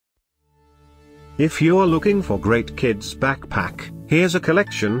If you're looking for great kids backpack, here's a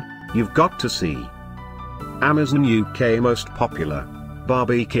collection you've got to see. Amazon UK most popular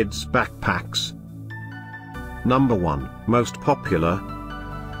Barbie kids backpacks. Number 1, most popular.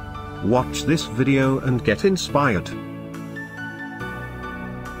 Watch this video and get inspired.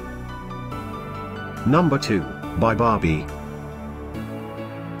 Number 2, by Barbie.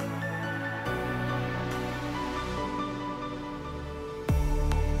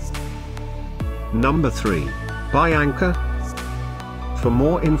 Number 3, by Anker. For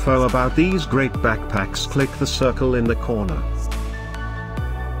more info about these great backpacks, click the circle in the corner.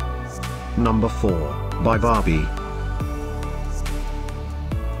 Number 4, by Barbie.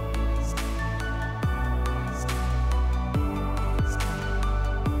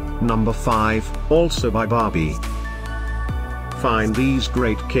 Number 5, also by Barbie. Find these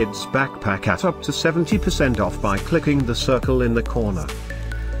great kids backpack at up to 70% off by clicking the circle in the corner.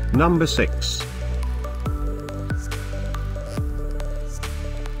 Number 6.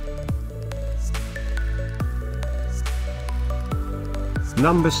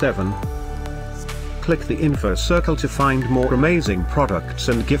 Number 7. Click the info circle to find more amazing products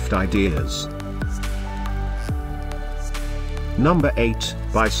and gift ideas. Number 8,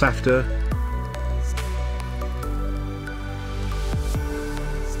 by Safter.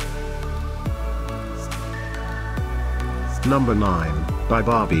 Number 9, by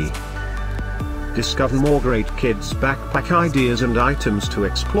Barbie. Discover more great kids backpack ideas and items to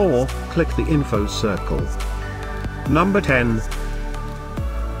explore, click the info circle. Number 10.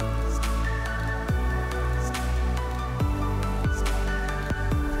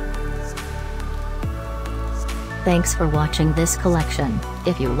 Thanks for watching this collection.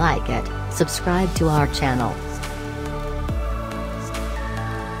 If you like it, subscribe to our channel.